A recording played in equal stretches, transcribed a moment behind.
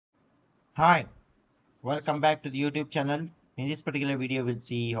Hi, welcome back to the YouTube channel. In this particular video, we'll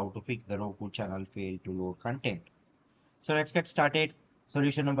see how to fix the Roku channel fail to load content. So let's get started.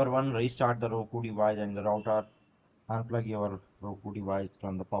 Solution number one, restart the Roku device and the router. Unplug your Roku device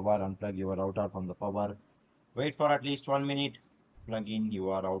from the power, unplug your router from the power. Wait for at least 1 minute. Plug in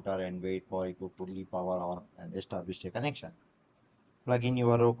your router and wait for it to fully power on and establish a connection. Plug in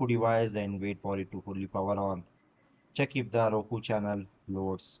your Roku device and wait for it to fully power on. Check if the Roku channel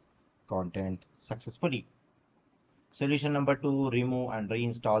loads content successfully. Solution number two, remove and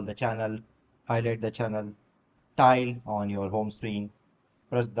reinstall the channel. Highlight the channel tile on your home screen.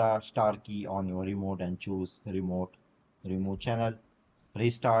 Press the star key on your remote and choose remote remove channel.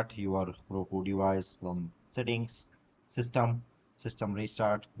 Restart your Roku device from settings, system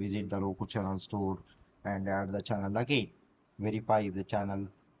restart. Visit the Roku channel store and add the channel again. Verify if the channel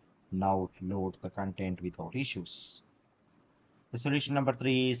now loads the content without issues. The solution number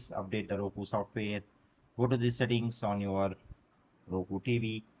three is update the Roku software. Go to the settings on your Roku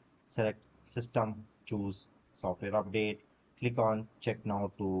TV, select System, choose Software Update, click on Check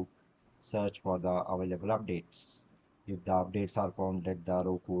Now to search for the available updates. If the updates are found, let the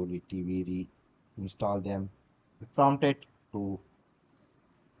Roku TV reinstall them. If prompted to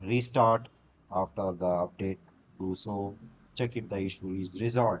restart after the update, do so. Check if the issue is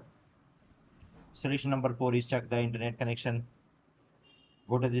resolved. Solution number four is check the internet connection.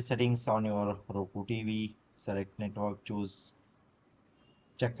 Go to the settings on your Roku TV, select network, choose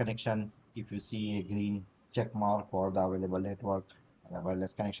check connection. If you see a green check mark for the available network,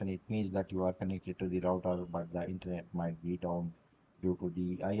 wireless connection, it means that you are connected to the router, but the internet might be down due to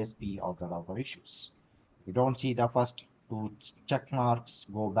the ISP or the router issues. If you don't see the first two check marks,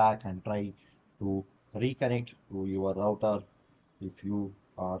 go back and try to reconnect to your router. If you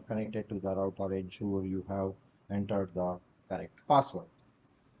are connected to the router, ensure you have entered the correct password.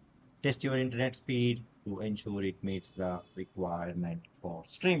 Test your internet speed to ensure it meets the requirement for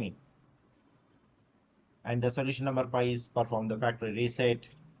streaming. And the solution number five is perform the factory reset.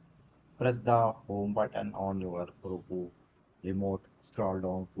 Press the home button on your Roku remote, scroll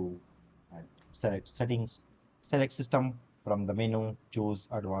down to and select settings. Select system from the menu, choose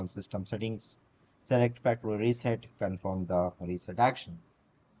advanced system settings. Select factory reset, confirm the reset action.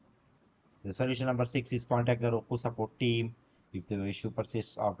 The solution number six is contact the Roku support team. If the issue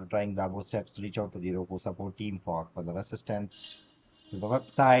persists after trying the above steps, reach out to the Roku support team for further assistance. To the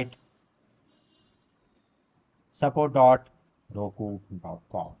website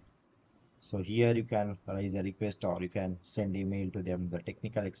support.roku.com. So here you can raise a request or you can send email to them, the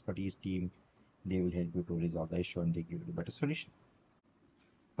technical expertise team. They will help you to resolve the issue and they give you the better solution.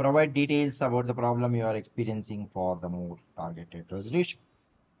 Provide details about the problem you are experiencing for the more targeted resolution.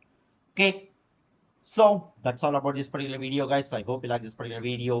 Okay. So that's all about this particular video, guys. I hope you like this particular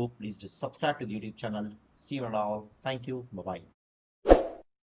video. Please just subscribe to the YouTube channel. See you all. Thank you. Bye bye.